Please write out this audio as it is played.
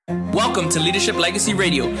Welcome to Leadership Legacy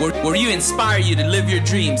Radio, where we inspire you to live your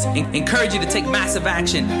dreams, encourage you to take massive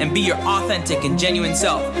action, and be your authentic and genuine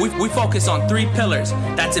self. We focus on 3 pillars.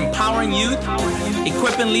 That's empowering youth,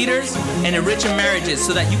 equipping leaders, and enriching marriages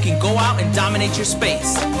so that you can go out and dominate your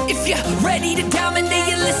space. If you're ready to dominate,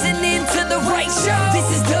 you're listening to the right show. This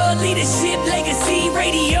is the Leadership Legacy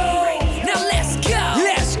Radio. Now let's go.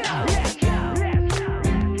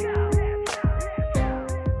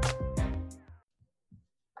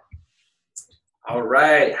 All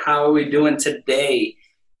right, how are we doing today?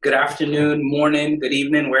 Good afternoon, morning, good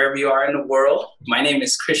evening, wherever you are in the world. My name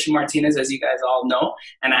is Christian Martinez, as you guys all know,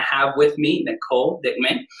 and I have with me Nicole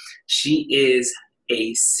Dickman. She is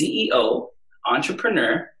a CEO,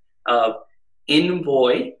 entrepreneur of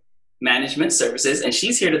Envoy Management Services, and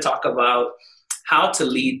she's here to talk about how to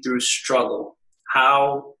lead through struggle,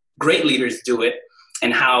 how great leaders do it,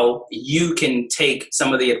 and how you can take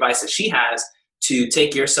some of the advice that she has to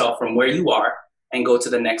take yourself from where you are and go to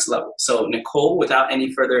the next level. So Nicole, without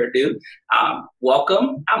any further ado,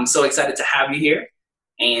 welcome. I'm so excited to have you here,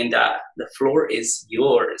 and the floor is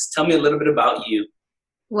yours. Tell me a little bit about you.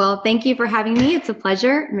 Well, thank you for having me. It's a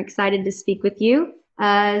pleasure. I'm excited to speak with you.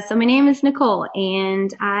 So my name is Nicole,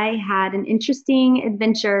 and I had an interesting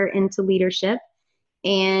adventure into leadership,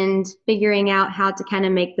 and figuring out how to kind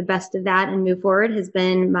of make the best of that and move forward has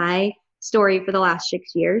been my story for the last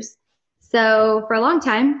 6 years. So for a long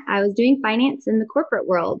time, I was doing finance in the corporate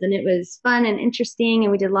world, and it was fun and interesting,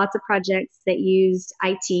 and we did lots of projects that used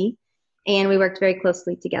IT, and we worked very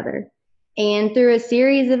closely together. And through a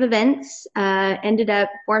series of events, ended up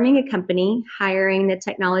forming a company, hiring the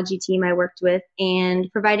technology team I worked with, and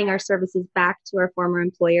providing our services back to our former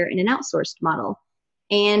employer in an outsourced model.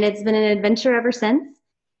 And it's been an adventure ever since,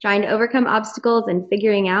 trying to overcome obstacles and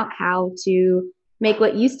figuring out how to make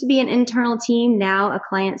what used to be an internal team now a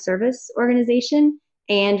client service organization,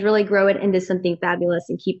 and really grow it into something fabulous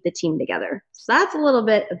and keep the team together. So that's a little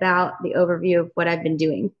bit about the overview of what I've been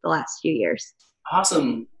doing the last few years.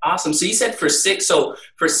 Awesome. So you said for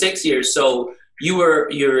 6 years, so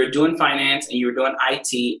you're doing finance and you were doing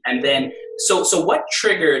IT, and then so what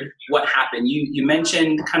triggered what happened? You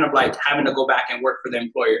mentioned kind of like having to go back and work for the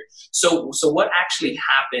employer. So what actually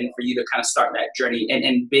happened for you to kind of start that journey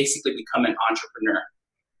and basically become an entrepreneur?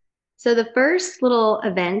 So the first little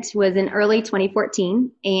event was in early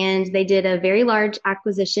 2014, and they did a very large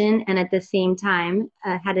acquisition, and at the same time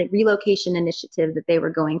had a relocation initiative that they were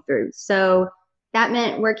going through. So that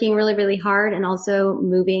meant working really, really hard and also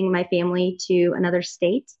moving my family to another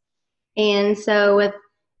state. And so with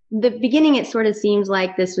the beginning, it sort of seems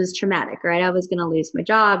like this was traumatic, right? I was going to lose my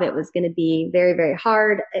job. It was going to be very, very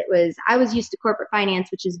hard. I was used to corporate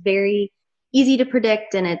finance, which is very easy to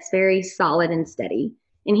predict, and it's very solid and steady.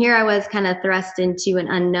 And here I was kind of thrust into an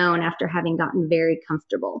unknown after having gotten very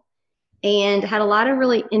comfortable, and had a lot of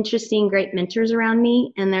really interesting, great mentors around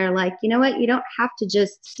me. And they're like, you know what, you don't have to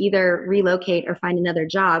just either relocate or find another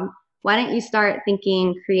job. Why don't you start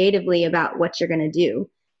thinking creatively about what you're going to do?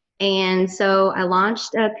 And so I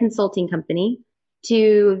launched a consulting company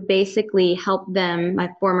to basically help them,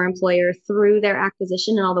 my former employer, through their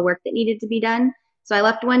acquisition and all the work that needed to be done. So I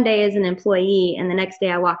left one day as an employee, and the next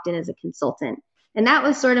day I walked in as a consultant. And that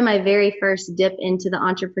was sort of my very first dip into the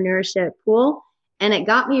entrepreneurship pool. And it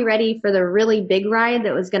got me ready for the really big ride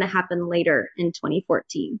that was going to happen later in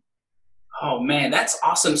 2014. Oh, man, that's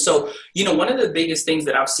awesome. So, one of the biggest things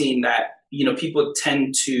that I've seen that, people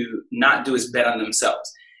tend to not do is bet on themselves.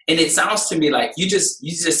 And it sounds to me like you just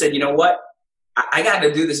said, you know what, I got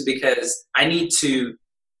to do this because I need to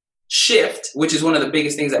shift, which is one of the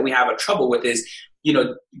biggest things that we have a trouble with is,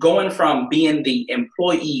 going from being the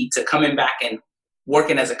employee to coming back and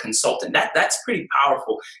working as a consultant. That's pretty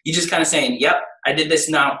powerful. You just kind of saying, yep, I did this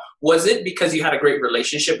now. Was it because you had a great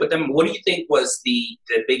relationship with them? What do you think was the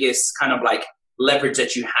biggest kind of like leverage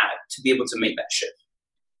that you had to be able to make that shift?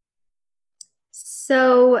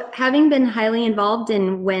 So having been highly involved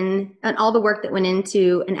in all the work that went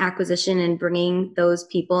into an acquisition and bringing those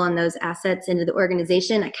people and those assets into the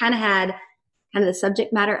organization, I kind of had the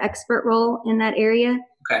subject matter expert role in that area.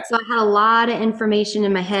 Okay. So I had a lot of information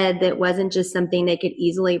in my head that wasn't just something they could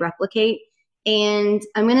easily replicate. And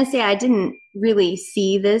I'm going to say I didn't really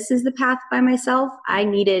see this as the path by myself. I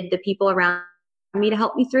needed the people around me to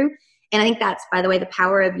help me through. And I think that's, by the way, the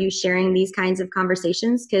power of you sharing these kinds of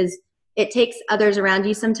conversations, because it takes others around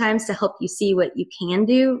you sometimes to help you see what you can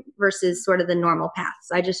do versus sort of the normal path.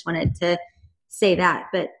 So I just wanted to say that.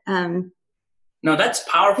 But no, that's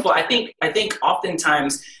powerful. I think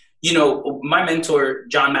oftentimes, my mentor,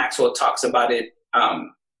 John Maxwell, talks about it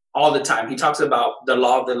all the time. He talks about the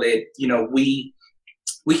law of the lid. We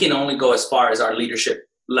can only go as far as our leadership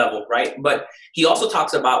level, right? But he also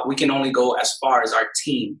talks about we can only go as far as our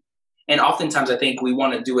team. And oftentimes I think we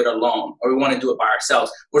want to do it alone, or we want to do it by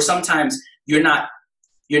ourselves, or sometimes you're not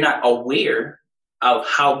aware of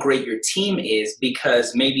how great your team is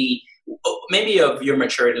because maybe of your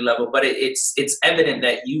maturity level, but it's evident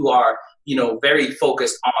that you are, very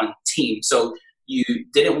focused on team. So you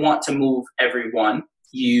didn't want to move everyone.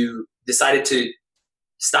 You decided to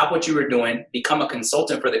stop what you were doing, become a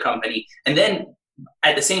consultant for the company, and then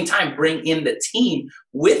at the same time bring in the team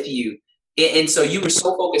with you. And so you were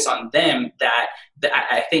so focused on them that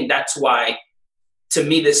I think that's why, to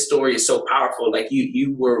me, this story is so powerful. Like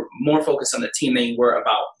you were more focused on the team than you were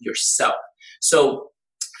about yourself. So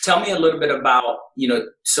tell me a little bit about,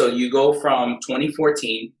 so you go from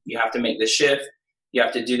 2014, you have to make the shift, you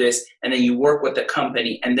have to do this, and then you work with the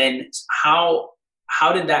company. And then how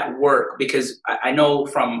did that work? Because I know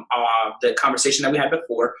from the conversation that we had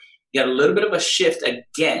before, you had a little bit of a shift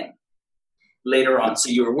again later on. So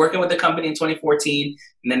you were working with the company in 2014,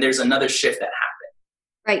 and then there's another shift that happened.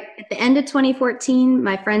 Right. At the end of 2014,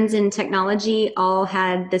 my friends in technology all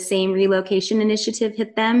had the same relocation initiative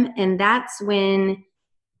hit them. And that's when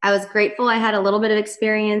I was grateful I had a little bit of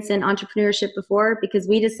experience in entrepreneurship before, because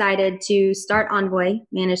we decided to start Envoy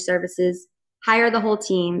Managed Services, hire the whole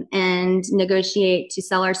team, and negotiate to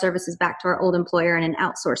sell our services back to our old employer in an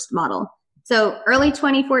outsourced model. So early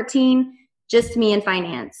 2014, just me in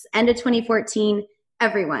finance. End of 2014,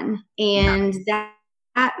 everyone. And that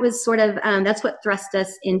was sort of, that's what thrust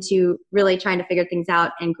us into really trying to figure things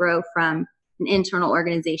out and grow from an internal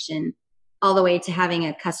organization all the way to having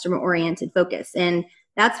a customer-oriented focus. And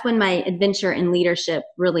that's when my adventure in leadership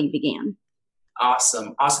really began.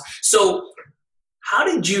 Awesome. So how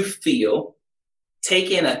did you feel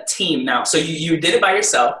taking a team now? So you did it by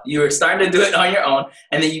yourself. You were starting to do it on your own,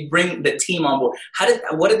 and then you bring the team on board.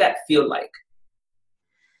 What did that feel like?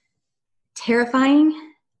 Terrifying,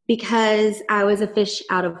 because I was a fish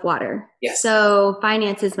out of water. Yes. So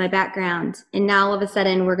finance is my background. And now all of a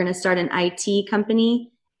sudden we're going to start an IT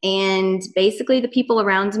company. And basically the people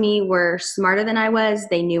around me were smarter than I was.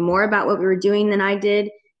 They knew more about what we were doing than I did.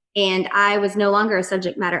 And I was no longer a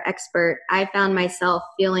subject matter expert. I found myself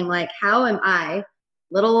feeling like, how am I,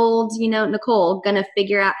 little old, Nicole, going to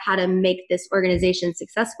figure out how to make this organization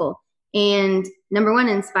successful? And number one,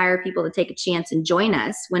 inspire people to take a chance and join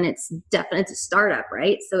us when it's a startup,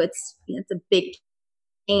 right? So it's a big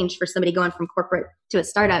change for somebody going from corporate to a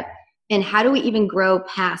startup. And how do we even grow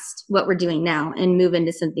past what we're doing now and move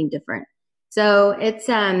into something different? So it's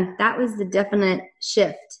that was the definite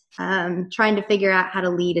shift, trying to figure out how to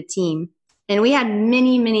lead a team. And we had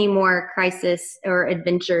many, many more crisis or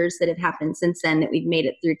adventures that have happened since then that we've made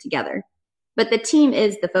it through together. But the team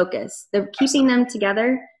is the focus. Keeping them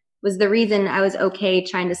together was the reason I was okay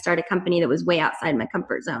trying to start a company that was way outside my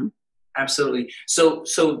comfort zone. Absolutely. So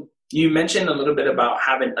you mentioned a little bit about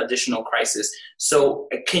having additional crisis. So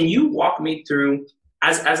can you walk me through,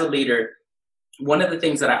 as a leader, one of the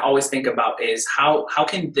things that I always think about is how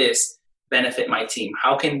can this benefit my team?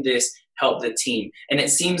 How can this help the team? And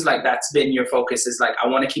it seems like that's been your focus, is like, I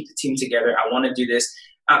want to keep the team together. I want to do this.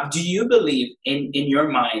 Do you believe in your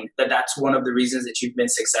mind that that's one of the reasons that you've been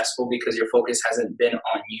successful, because your focus hasn't been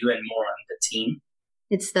on you and more on the team?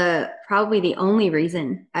 It's probably the only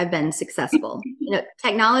reason I've been successful.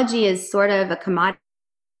 Technology is sort of a commodity.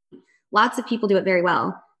 Lots of people do it very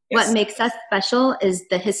well. Yes. What makes us special is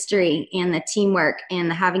the history and the teamwork and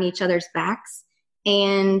the having each other's backs.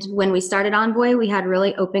 And when we started Envoy, we had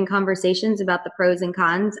really open conversations about the pros and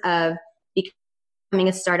cons of becoming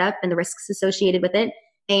a startup and the risks associated with it.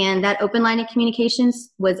 And that open line of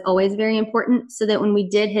communications was always very important, so that when we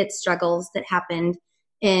did hit struggles that happened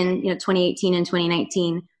in 2018 and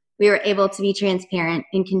 2019, we were able to be transparent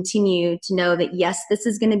and continue to know that, yes, this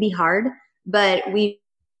is going to be hard, but we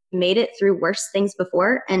made it through worse things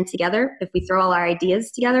before. And together, if we throw all our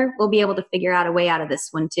ideas together, we'll be able to figure out a way out of this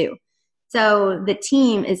one too. So the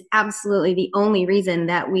team is absolutely the only reason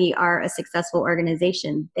that we are a successful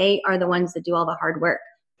organization. They are the ones that do all the hard work.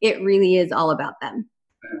 It really is all about them.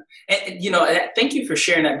 And thank you for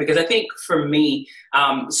sharing that, because I think for me,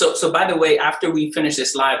 so by the way, after we finish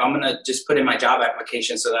this live, I'm going to just put in my job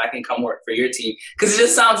application so that I can come work for your team, because it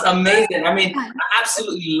just sounds amazing. I mean, I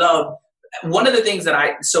absolutely love one of the things that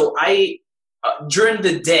I during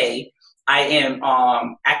the day, I am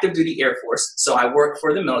active duty Air Force. So I work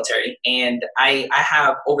for the military, and I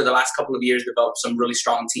have over the last couple of years developed some really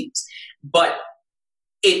strong teams, but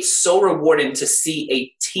it's so rewarding to see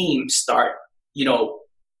a team start,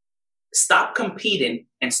 stop competing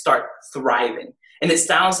and start thriving. And it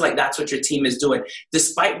sounds like that's what your team is doing.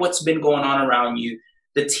 Despite what's been going on around you,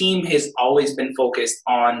 the team has always been focused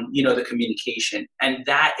on, the communication. And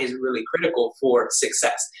that is really critical for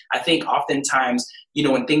success. I think oftentimes,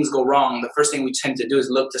 when things go wrong, the first thing we tend to do is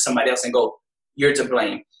look to somebody else and go, you're to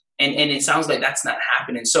blame. And it sounds like that's not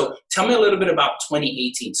happening. So tell me a little bit about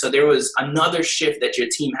 2018. So there was another shift that your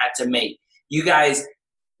team had to make. You guys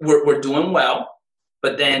were doing well,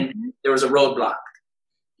 but then there was a roadblock.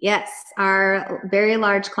 Yes, our very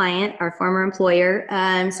large client, our former employer,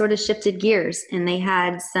 sort of shifted gears, and they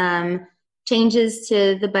had some changes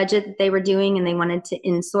to the budget that they were doing, and they wanted to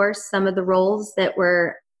insource some of the roles that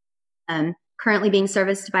were currently being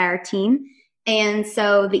serviced by our team. And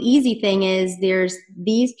so the easy thing is there's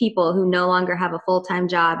these people who no longer have a full-time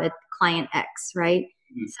job at client X, right?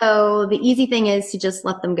 Mm-hmm. So the easy thing is to just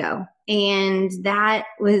let them go. And that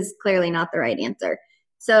was clearly not the right answer.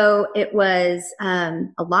 So it was a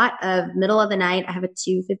lot of middle of the night. I have a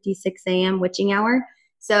 2:56 a.m. witching hour.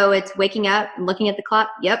 So it's waking up and looking at the clock.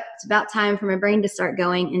 Yep, it's about time for my brain to start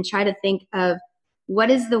going and try to think of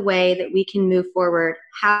what is the way that we can move forward?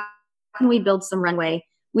 How can we build some runway?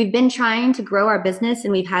 We've been trying to grow our business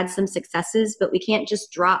and we've had some successes, but we can't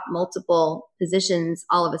just drop multiple positions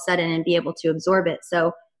all of a sudden and be able to absorb it.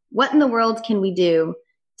 So what in the world can we do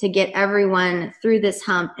to get everyone through this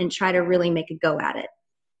hump and try to really make a go at it?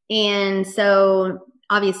 And so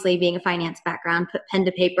obviously being a finance background, put pen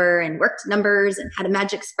to paper and worked numbers and had a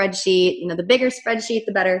magic spreadsheet. The bigger spreadsheet,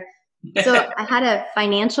 the better. So I had a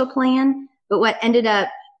financial plan, but what ended up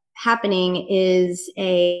happening is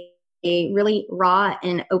a really raw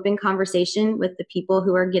and open conversation with the people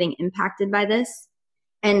who are getting impacted by this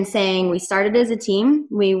and saying, we started as a team.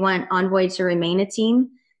 We want Envoy to remain a team.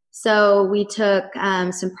 So we took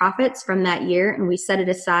some profits from that year and we set it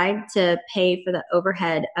aside to pay for the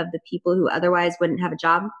overhead of the people who otherwise wouldn't have a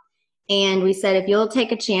job. And we said, if you'll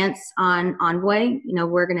take a chance on Envoy,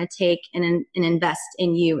 we're going to take and invest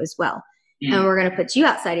in you as well. Mm. And we're going to put you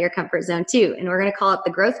outside of your comfort zone too. And we're going to call it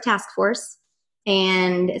the Growth Task Force.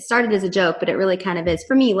 And it started as a joke, but it really kind of is,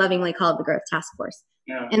 for me, lovingly called the Growth Task Force.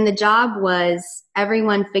 Yeah. And the job was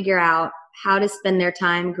everyone figure out how to spend their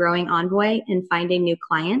time growing Envoy and finding new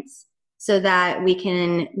clients so that we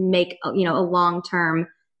can make, a long-term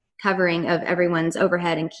covering of everyone's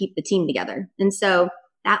overhead and keep the team together. And so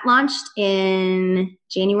that launched in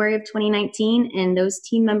January of 2019, and those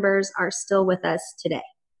team members are still with us today.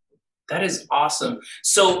 That is awesome.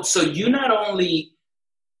 So you not only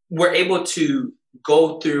were able to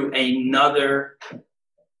go through another,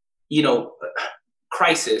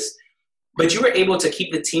 crisis, but you were able to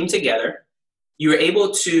keep the team together. You were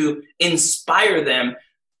able to inspire them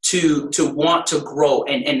to want to grow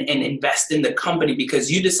and invest in the company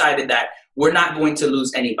because you decided that we're not going to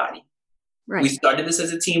lose anybody. Right. We started this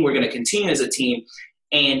as a team. We're going to continue as a team.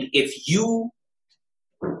 And if you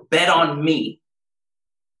bet on me,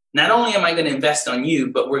 not only am I going to invest on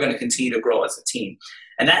you, but we're going to continue to grow as a team.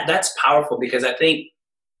 And that's powerful because I think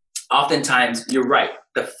oftentimes you're right.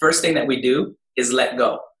 The first thing that we do is let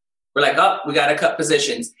go. We're like, oh, we got to cut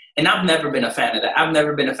positions. And I've never been a fan of that. I've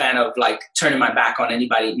never been a fan of like turning my back on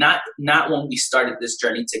anybody. Not when we started this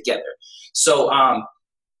journey together. So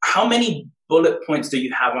how many bullet points do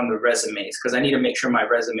you have on the resumes? Because I need to make sure my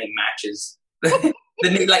resume matches.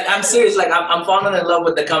 I'm serious. Like I'm falling in love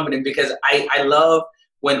with the company because I love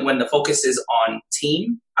when the focus is on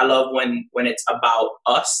team. I love when it's about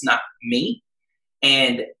us, not me.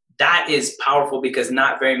 And that is powerful because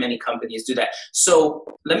not very many companies do that. So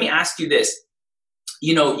let me ask you this.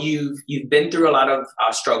 You've been through a lot of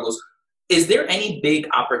struggles. Is there any big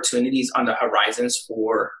opportunities on the horizons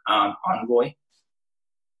for Envoy?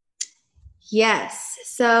 Yes.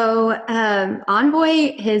 So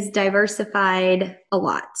Envoy has diversified a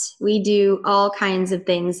lot. We do all kinds of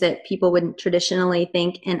things that people wouldn't traditionally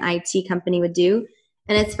think an IT company would do.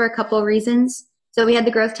 And it's for a couple of reasons. So we had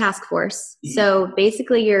the Growth Task Force. Mm-hmm. So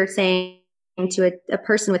basically you're saying to a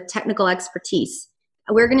person with technical expertise,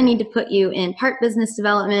 we're going to need to put you in part business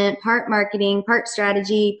development, part marketing, part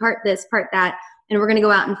strategy, part this, part that. And we're going to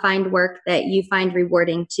go out and find work that you find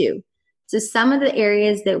rewarding too. So some of the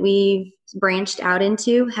areas that we've branched out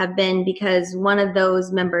into have been because one of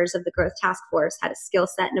those members of the Growth Task Force had a skill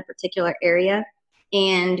set in a particular area,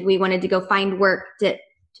 and we wanted to go find work to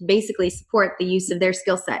basically support the use of their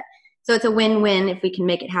skill set. So it's a win-win if we can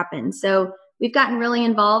make it happen. So we've gotten really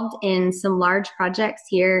involved in some large projects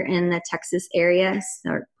here in the Texas area,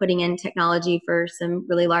 so putting in technology for some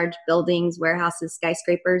really large buildings, warehouses,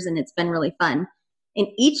 skyscrapers, and it's been really fun. In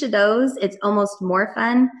each of those, it's almost more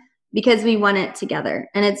fun because we won it together.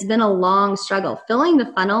 And it's been a long struggle. Filling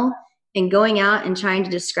the funnel and going out and trying to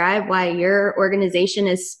describe why your organization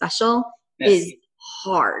is special is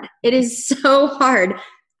hard. It is so hard.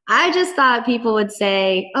 I just thought people would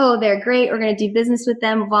say, oh, they're great. We're going to do business with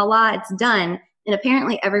them. Voila, it's done. And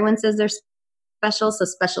apparently everyone says they're special, so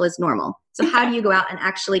special is normal. So how do you go out and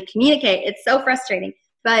actually communicate? It's so frustrating.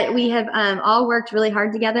 But we have all worked really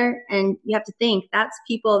hard together, and you have to think that's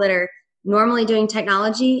people that are normally doing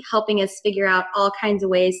technology, helping us figure out all kinds of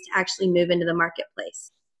ways to actually move into the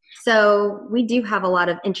marketplace. So we do have a lot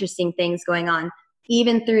of interesting things going on.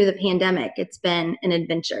 Even through the pandemic, it's been an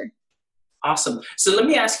adventure. Awesome. So let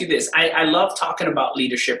me ask you this. I love talking about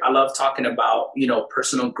leadership. I love talking about,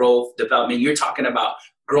 personal growth, development. You're talking about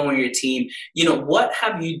growing your team. What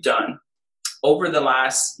have you done over the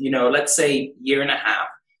last, let's say year and a half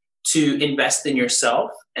to invest in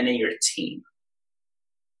yourself and in your team?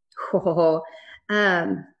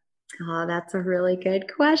 That's a really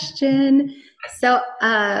good question. So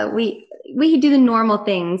we do the normal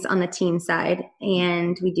things on the team side,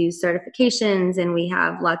 and we do certifications, and we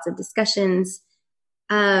have lots of discussions.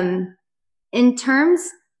 In terms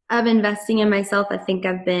of investing in myself, I think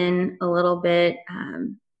I've been a little bit,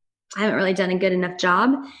 I haven't really done a good enough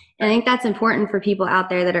job. And I think that's important for people out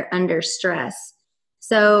there that are under stress.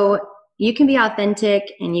 So you can be authentic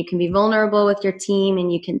and you can be vulnerable with your team,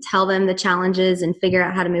 and you can tell them the challenges and figure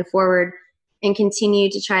out how to move forward and continue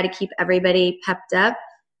to try to keep everybody pepped up.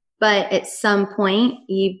 But at some point,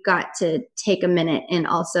 you've got to take a minute and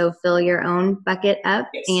also fill your own bucket up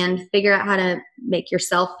and figure out how to make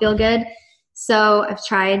yourself feel good. So I've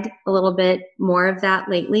tried a little bit more of that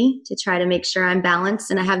lately to try to make sure I'm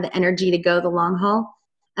balanced and I have the energy to go the long haul.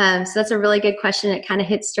 So that's a really good question. It kind of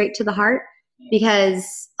hits straight to the heart,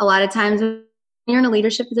 because a lot of times when you're in a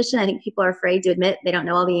leadership position, I think people are afraid to admit they don't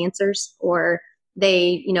know all the answers, or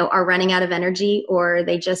they, are running out of energy, or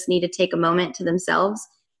they just need to take a moment to themselves.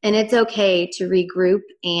 And it's okay to regroup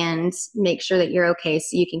and make sure that you're okay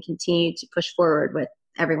so you can continue to push forward with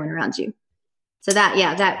everyone around you. So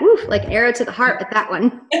like arrow to the heart with that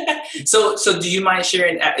one. So do you mind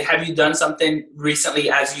sharing, have you done something recently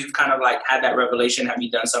as you've kind of like had that revelation? Have you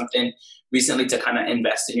done something recently to kind of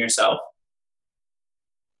invest in yourself?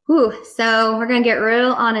 So we're going to get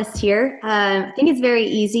real honest here. I think it's very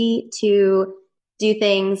easy to do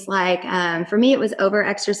things like, for me, it was over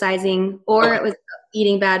exercising, or it was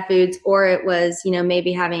eating bad foods, or it was,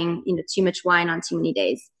 maybe having, too much wine on too many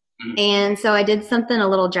days. Mm-hmm. And so I did something a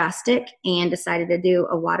little drastic and decided to do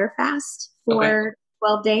a water fast for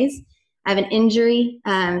 12 days. I have an injury.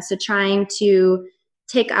 So trying to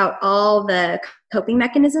take out all the coping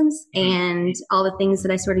mechanisms and all the things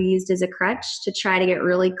that I sort of used as a crutch to try to get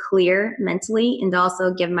really clear mentally, and to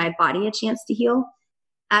also give my body a chance to heal.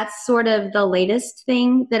 That's sort of the latest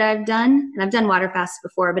thing that I've done. And I've done water fasts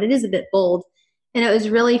before, but it is a bit bold. And it was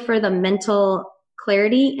really for the mental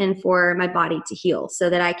clarity and for my body to heal so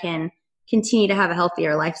that I can continue to have a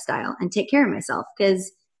healthier lifestyle and take care of myself.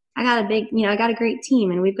 Because I got I got a great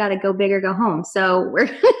team, and we've got to go big or go home. So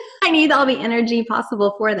I need all the energy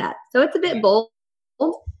possible for that. So it's a bit bold,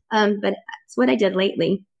 but that's what I did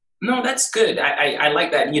lately. No, that's good. I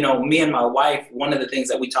like that. Me and my wife, one of the things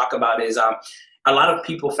that we talk about is a lot of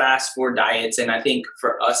people fast for diets. And I think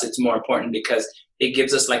for us, it's more important because it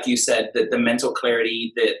gives us, like you said, the mental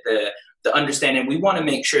clarity, the understanding. We want to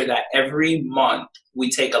make sure that every month we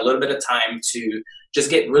take a little bit of time to just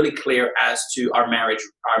get really clear as to our marriage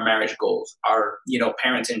goals, our,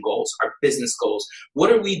 parenting goals, our business goals.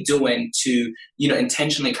 What are we doing to,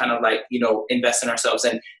 intentionally kind of like, invest in ourselves?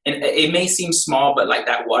 And it may seem small, but like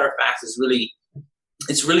that water fast is really,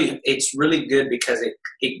 it's really good because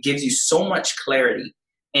it gives you so much clarity,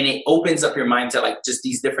 and it opens up your mind to like just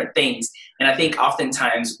these different things. And I think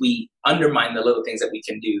oftentimes we undermine the little things that we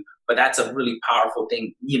can do, but that's a really powerful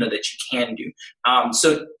thing, that you can do.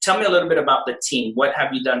 So tell me a little bit about the team. What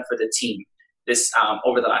have you done for the team this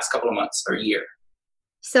over the last couple of months or year?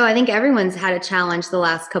 So I think everyone's had a challenge the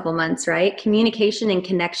last couple months, right? Communication and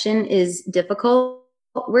connection is difficult.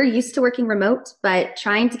 We're used to working remote, but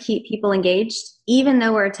trying to keep people engaged, even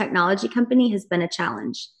though we're a technology company, has been a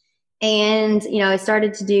challenge. And, I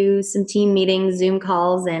started to do some team meetings, Zoom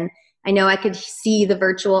calls, and I know I could see the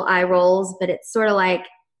virtual eye rolls, but it's sort of like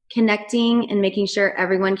connecting and making sure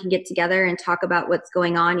everyone can get together and talk about what's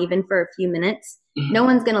going on, even for a few minutes. Mm-hmm. No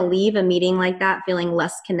one's going to leave a meeting like that feeling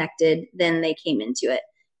less connected than they came into it.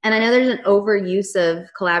 And I know there's an overuse of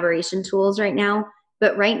collaboration tools right now,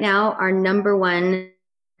 but right now our number one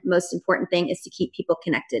most important thing is to keep people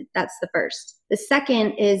connected. That's the first. The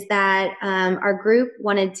second is that our group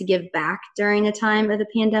wanted to give back during a time of the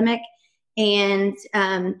pandemic, and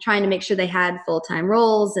trying to make sure they had full-time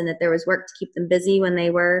roles and that there was work to keep them busy when they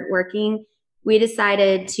were working. we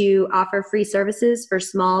decided to offer free services for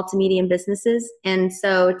small to medium businesses. And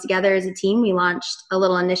so together as a team, we launched a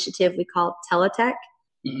little initiative we called Teletech,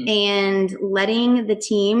 and letting the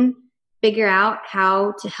team figure out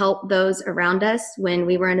how to help those around us when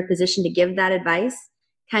we were in a position to give that advice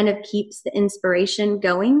kind of keeps the inspiration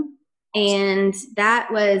going. And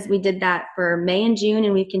we did that for May and June,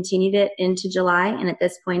 and we've continued it into July. And at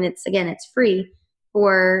this point, it's free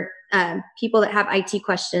for people that have IT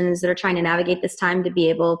questions that are trying to navigate this time to be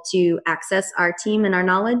able to access our team and our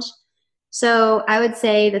knowledge. So I would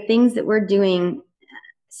say the things that we're doing,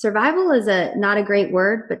 survival is not a great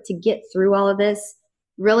word, but to get through all of this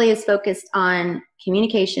really is focused on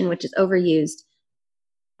communication, which is overused.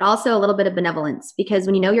 Also a little bit of benevolence, because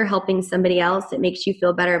when you know you're helping somebody else, it makes you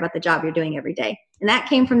feel better about the job you're doing every day. And that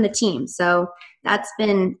came from the team. So that's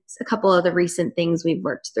been a couple of the recent things we've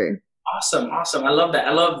worked through. Awesome. I love that.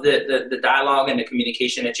 I love the dialogue and the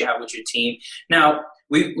communication that you have with your team. Now,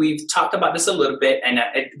 we've talked about this a little bit, and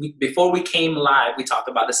before we came live, we talked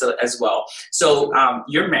about this as well. So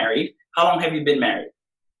you're married. How long have you been married?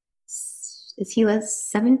 He was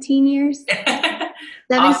 17 years. 17.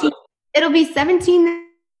 Awesome. It'll be 17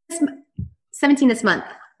 this month.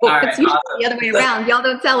 All right, it's usually the other way around. Y'all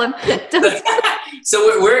don't tell him.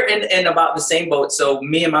 So we're in about the same boat. So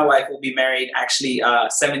me and my wife will be married actually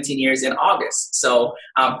 17 years in August. So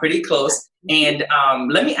pretty close. And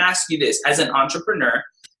let me ask you this: as an entrepreneur,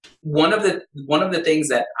 one of the things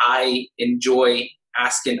that I enjoy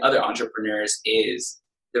asking other entrepreneurs is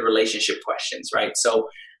the relationship questions, right? So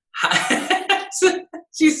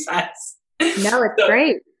she says, no, it's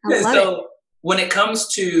great. I love it. When it comes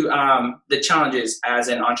to the challenges as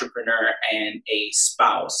an entrepreneur and a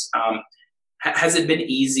spouse, has it been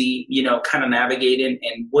easy, kind of navigating?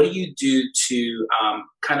 And what do you do to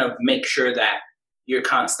kind of make sure that you're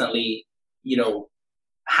constantly,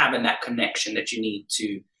 having that connection that you need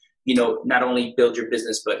to, not only build your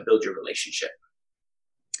business, but build your relationship?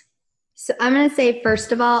 So I'm going to say,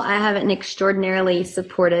 first of all, I have an extraordinarily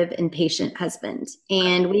supportive and patient husband,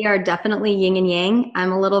 and we are definitely yin and yang.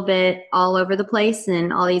 I'm a little bit all over the place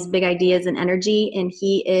and all these big ideas and energy, and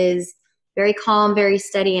he is very calm, very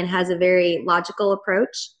steady, and has a very logical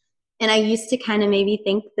approach. And I used to kind of maybe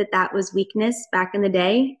think that was weakness back in the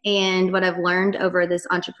day. And what I've learned over this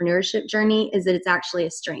entrepreneurship journey is that it's actually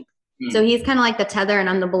a strength. So he's kind of like the tether and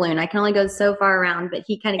I'm the balloon. I can only go so far around, but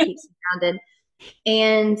he kind of keeps me grounded.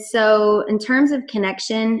 And so in terms of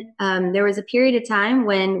connection, there was a period of time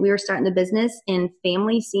when we were starting the business and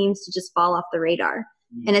family seems to just fall off the radar.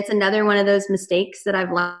 And it's another one of those mistakes that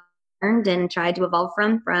I've learned and tried to evolve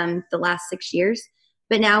from the last 6 years.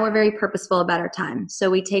 But now we're very purposeful about our time. So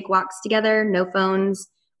we take walks together, no phones.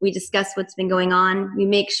 We discuss what's been going on. We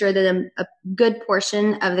make sure that a good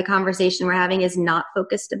portion of the conversation we're having is not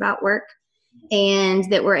focused about work,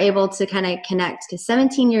 and that we're able to kind of connect. Because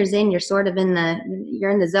 17 years in, you're sort of in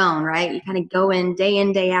the zone, right? You kind of go in,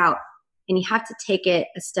 day out, and you have to take it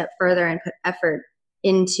a step further and put effort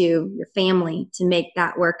into your family to make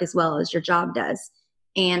that work as well as your job does.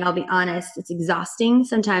 And I'll be honest, it's exhausting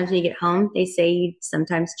sometimes when you get home. They say you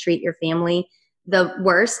sometimes treat your family the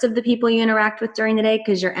worst of the people you interact with during the day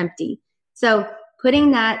because you're empty. So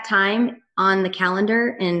putting that time on the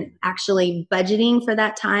calendar and actually budgeting for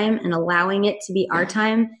that time and allowing it to be our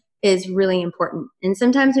time is really important. And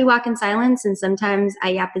sometimes we walk in silence and sometimes I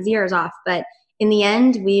yap his ears off. But in the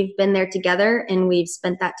end, we've been there together and we've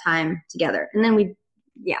spent that time together. And then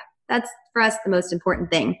that's for us the most important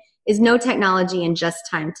thing is no technology and just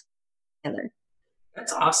time together.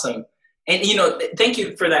 That's awesome. And, thank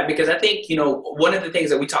you for that, because I think, one of the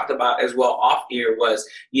things that we talked about as well off here was,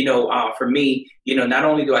 for me, not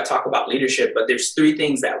only do I talk about leadership, but there's 3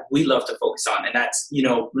 things that we love to focus on. And that's,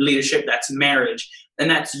 leadership, that's marriage,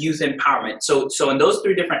 and that's youth empowerment. So in those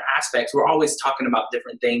 3 different aspects, we're always talking about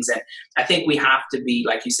different things. And I think we have to be,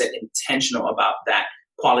 like you said, intentional about that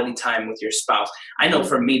quality time with your spouse. I know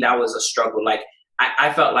for me, that was a struggle. Like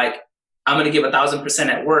I felt like I'm going to give 1,000%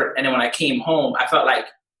 at work. And then when I came home, I felt like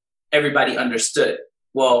everybody understood.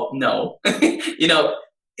 Well, no,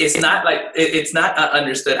 it's not like it's not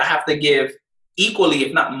understood. I have to give equally,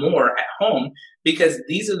 if not more, at home, because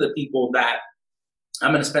these are the people that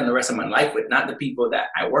I'm going to spend the rest of my life with, not the people that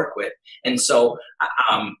I work with. And so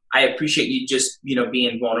I appreciate you just,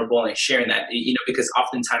 being vulnerable and sharing that, because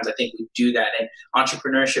oftentimes I think we do that, and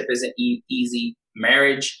entrepreneurship isn't easy.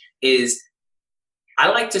 Marriage is, I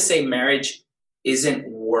like to say marriage isn't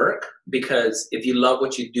work, because if you love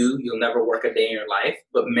what you do, you'll never work a day in your life.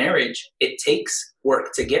 But marriage, it takes work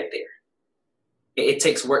to get there. It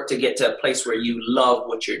takes work to get to a place where you love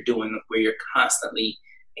what you're doing, where you're constantly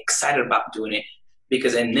excited about doing it.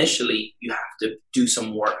 because initially you have to do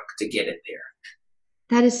some work to get it there.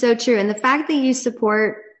 That is so true. And the fact that you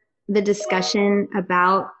support the discussion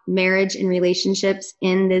about marriage and relationships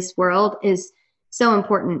in this world is so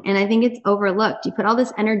important. And I think it's overlooked. You put all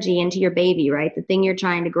this energy into your baby, right? The thing you're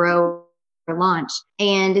trying to grow or launch.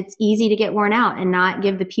 And it's easy to get worn out and not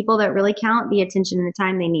give the people that really count the attention and the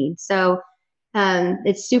time they need. So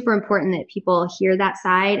it's super important that people hear that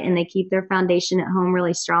side and they keep their foundation at home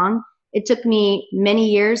really strong. It took me many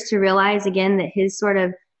years to realize again that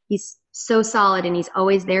he's so solid and he's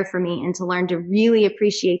always there for me, and to learn to really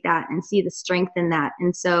appreciate that and see the strength in that.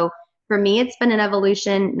 And so for me, it's been an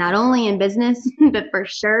evolution, not only in business, but for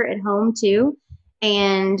sure at home too.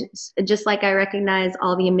 And just like I recognize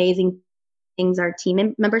all the amazing things our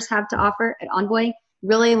team members have to offer at Envoy,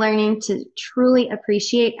 really learning to truly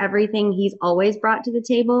appreciate everything he's always brought to the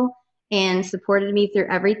table and supported me through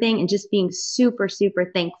everything, and just being super,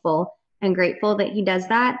 super thankful and grateful that he does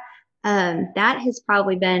that. That has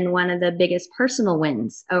probably been one of the biggest personal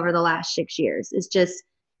wins over the last 6 years, is just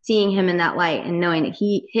seeing him in that light and knowing that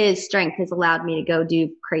his strength has allowed me to go do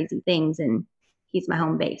crazy things, and he's my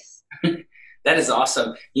home base. That is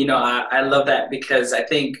awesome. I love that, because I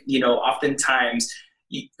think, oftentimes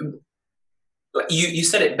you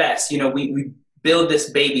said it best, we build this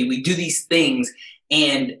baby, we do these things.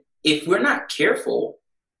 And if we're not careful,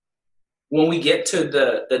 when we get to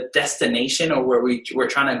the destination or where we're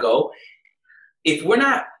trying to go, if we're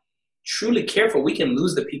not truly careful, we can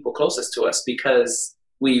lose the people closest to us because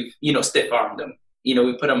we've, stiff-armed them.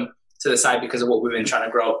 We put them to the side because of what we've been trying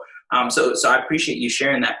to grow. So I appreciate you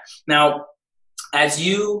sharing that. Now, as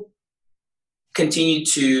you continue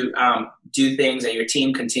to do things and your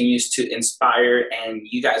team continues to inspire, and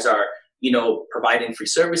you guys are, providing free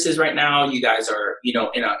services right now, you guys are, in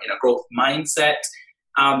a growth mindset,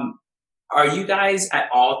 are you guys at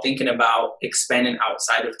all thinking about expanding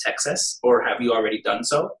outside of Texas, or have you already done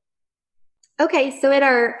so? Okay, so at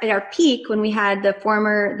our peak, when we had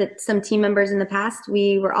some team members in the past,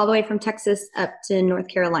 we were all the way from Texas up to North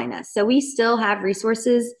Carolina. So we still have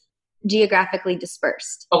resources geographically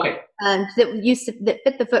dispersed. Okay. That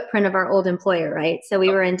fit the footprint of our old employer, right? So we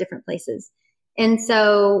were in different places. And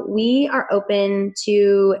so we are open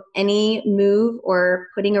to any move or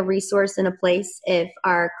putting a resource in a place if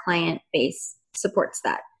our client base supports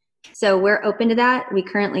that. So we're open to that. We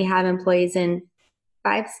currently have employees in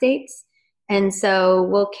 5 states. And so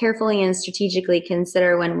we'll carefully and strategically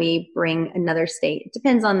consider when we bring another state. It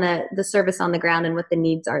depends on the service on the ground and what the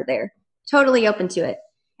needs are there. Totally open to it.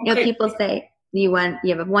 Okay. People say you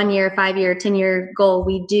have a 1 year, 5 year, 10-year goal.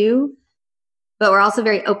 We do. But we're also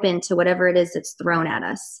very open to whatever it is that's thrown at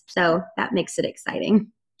us. So that makes it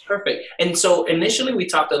exciting. Perfect. And so initially we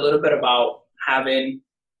talked a little bit about having,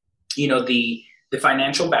 the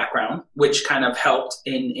financial background, which kind of helped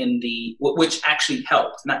which actually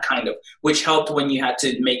helped, not kind of, which helped when you had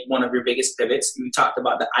to make one of your biggest pivots. We talked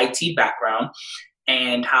about the IT background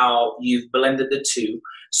and how you've blended the two.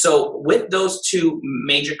 So with those two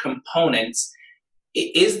major components,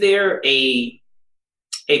 is there a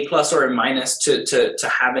plus or a minus to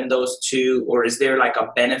having those two, or is there like a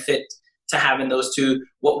benefit to having those two?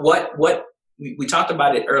 What we talked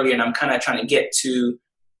about it earlier, and I'm kind of trying to get to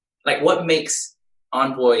like what makes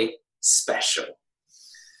Envoy special.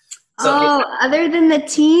 So, other than the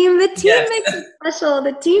team yes. Makes it special.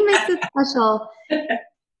 The team makes it special.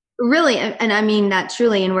 Really, and I mean that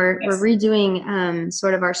truly, and we're redoing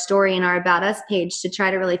sort of our story and our About Us page to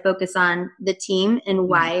try to really focus on the team and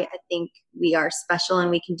why I think we are special and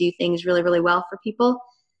we can do things really, really well for people.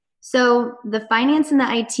 So the finance and the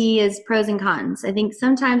IT is pros and cons. I think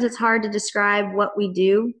sometimes it's hard to describe what we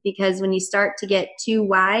do, because when you start to get too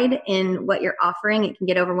wide in what you're offering, it can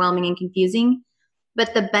get overwhelming and confusing.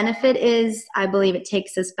 But the benefit is, I believe it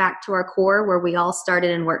takes us back to our core where we all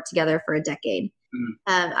started and worked together for a decade.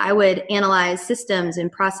 I would analyze systems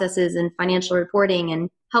and processes and financial reporting and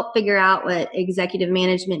help figure out what executive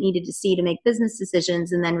management needed to see to make business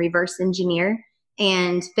decisions, and then reverse engineer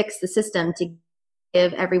and fix the system to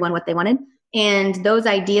give everyone what they wanted. And those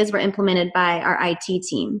ideas were implemented by our IT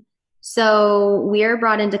team. So we're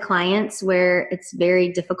brought into clients where it's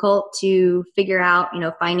very difficult to figure out,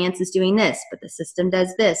 finance is doing this, but the system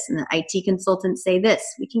does this, and the IT consultants say this.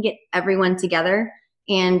 We can get everyone together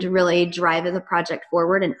and really drive the project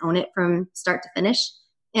forward and own it from start to finish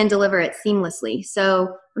and deliver it seamlessly.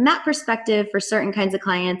 So from that perspective, for certain kinds of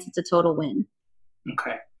clients, it's a total win.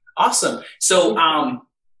 Okay, awesome. So,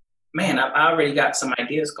 man, I already got some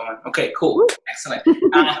ideas going. Okay, cool. Excellent.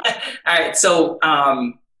 All right. So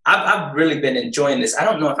I've really been enjoying this. I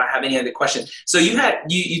don't know if I have any other questions. So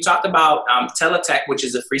you talked about Teletech, which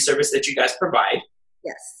is a free service that you guys provide.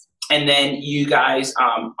 Yes. And then you guys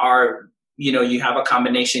are, you have a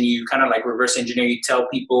combination. You kind of like reverse engineer. You tell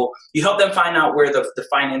people, you help them find out where the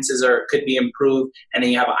finances could be improved. And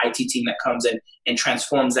then you have an IT team that comes in and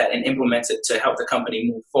transforms that and implements it to help the company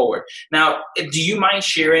move forward. Now, do you mind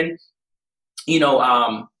sharing,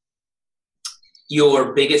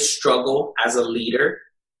 your biggest struggle as a leader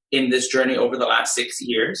in this journey over the last 6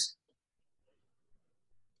 years?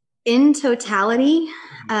 In totality,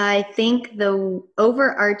 I think the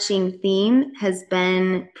overarching theme has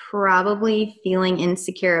been probably feeling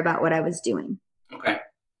insecure about what I was doing. Okay.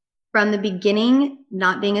 From the beginning,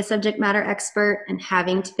 not being a subject matter expert and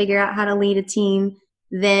having to figure out how to lead a team,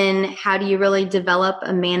 then how do you really develop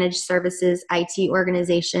a managed services IT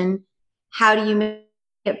organization? How do you make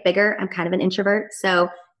it bigger? I'm kind of an introvert, so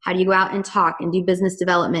how do you go out and talk and do business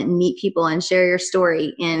development and meet people and share your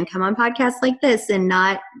story and come on podcasts like this and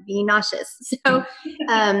not be nauseous? So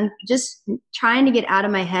just trying to get out of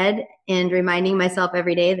my head and reminding myself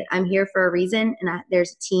every day that I'm here for a reason and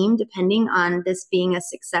there's a team depending on this being a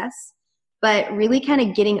success, but really kind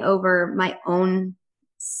of getting over my own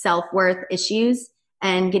self-worth issues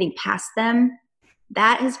and getting past them.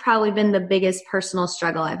 That has probably been the biggest personal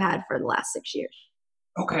struggle I've had for the last 6 years.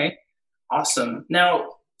 Okay, awesome.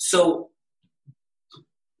 Now, so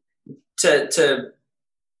to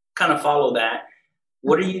kind of follow that,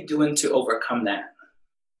 what are you doing to overcome that?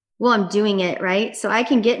 Well, I'm doing it, right? So I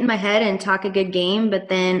can get in my head and talk a good game, but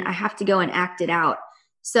then I have to go and act it out.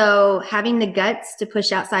 So having the guts to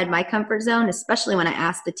push outside my comfort zone, especially when I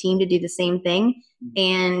ask the team to do the same thing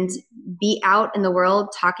and be out in the world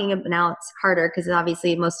talking about, now it's harder because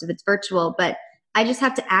obviously most of it's virtual, but I just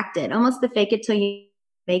have to act it, almost the fake it till you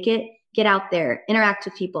make it. Get out there, interact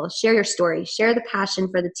with people, share your story, share the passion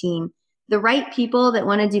for the team. The right people that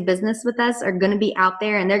want to do business with us are going to be out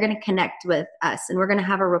there and they're going to connect with us and we're going to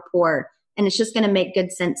have a rapport and it's just going to make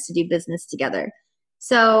good sense to do business together.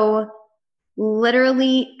 So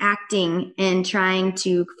literally acting and trying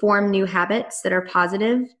to form new habits that are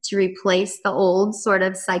positive to replace the old sort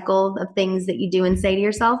of cycle of things that you do and say to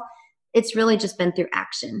yourself. It's really just been through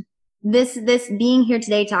action. This being here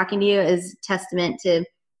today talking to you is testament to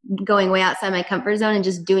going way outside my comfort zone and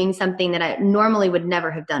just doing something that I normally would never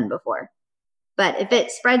have done before. But if it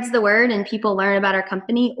spreads the word and people learn about our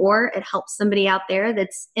company or it helps somebody out there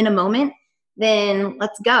that's in a moment, then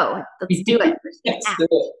let's go. Let's do it. Let's do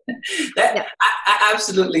it. I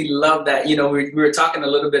absolutely love that. We were talking a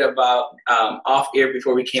little bit about off air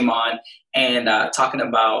before we came on and talking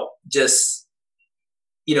about just,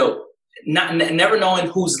 never knowing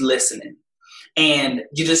who's listening and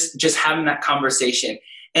you just having that conversation.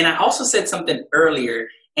 And I also said something earlier,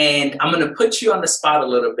 and I'm going to put you on the spot a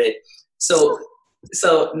little bit. So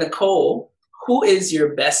Nicole, who is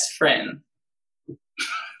your best friend?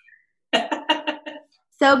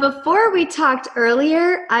 So before we talked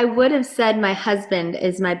earlier, I would have said my husband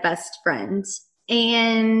is my best friend.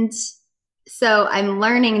 And so I'm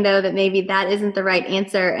learning, though, that maybe that isn't the right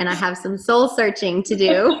answer, and I have some soul searching to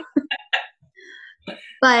do.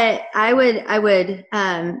 But I would,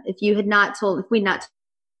 if we'd not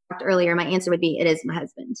talked earlier, my answer would be it is my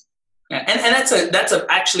husband. Yeah, and that's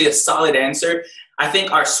actually a solid answer. I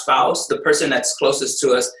think our spouse, the person that's closest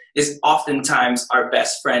to us, is oftentimes our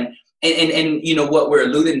best friend. And what we're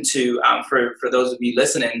alluding to for those of you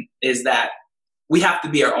listening is that we have to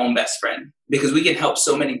be our own best friend because we can help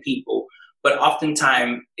so many people. But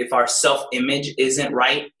oftentimes, if our self-image isn't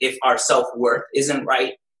right, if our self-worth isn't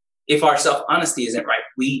right, if our self-honesty isn't right,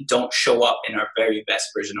 we don't show up in our very best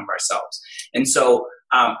version of ourselves. And so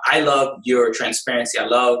I love your transparency. I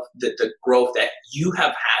love the growth that you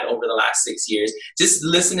have had over the last 6 years. Just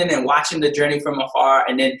listening and watching the journey from afar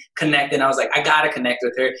and then connecting. I was like, I got to connect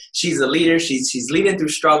with her. She's a leader. She's leading through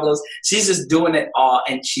struggles. She's just doing it all.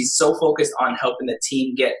 And she's so focused on helping the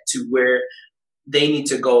team get to where they need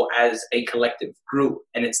to go as a collective group.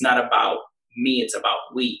 And it's not about me. It's about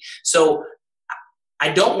we. So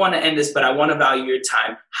I don't want to end this, but I want to value your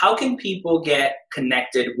time. How can people get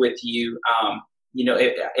connected with you,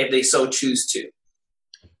 if they so choose to?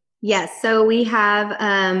 Yes. So we have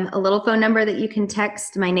a little phone number that you can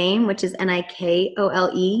text my name, which is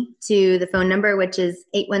Nikole, to the phone number, which is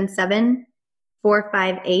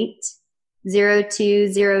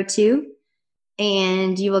 817-458-0202.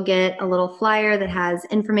 And you will get a little flyer that has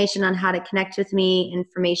information on how to connect with me,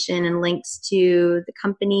 information and links to the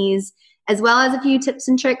companies, as well as a few tips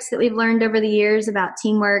and tricks that we've learned over the years about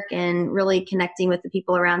teamwork and really connecting with the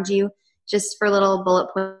people around you, just for little bullet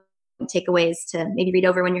point takeaways to maybe read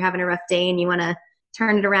over when you're having a rough day and you want to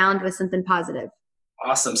turn it around with something positive.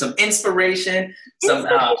 Awesome. Some inspiration, some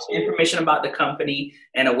information about the company,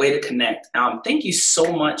 and a way to connect. Thank you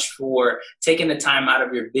so much for taking the time out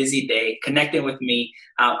of your busy day, connecting with me.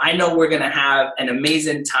 I know we're going to have an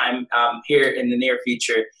amazing time here in the near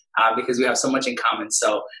future because we have so much in common.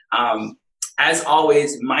 So as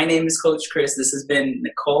always, my name is Coach Chris. This has been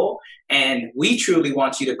Nicole, and we truly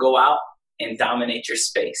want you to go out and dominate your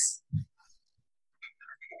space.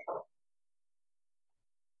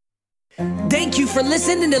 Thank you for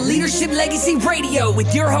listening to Leadership Legacy Radio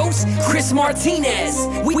with your host, Chris Martinez.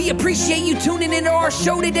 We appreciate you tuning into our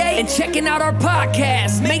show today and checking out our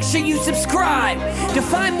podcast. Make sure you subscribe. To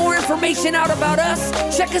find more information out about us,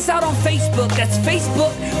 check us out on Facebook. That's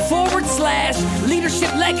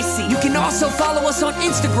Facebook.com/Leadership Legacy. You can also follow us on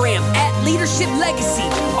Instagram @Leadership Legacy.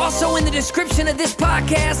 Also in the description of this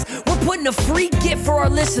podcast, we're putting a free gift for our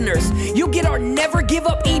listeners. You'll get our Never Give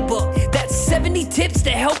Up ebook. That's 70 tips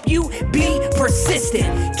to help you be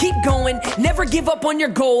persistent. Keep going. Never give up on your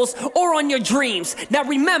goals or on your dreams. Now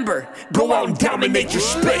remember, go out and dominate your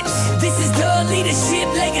space. This is the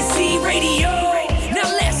Leadership Legacy Radio.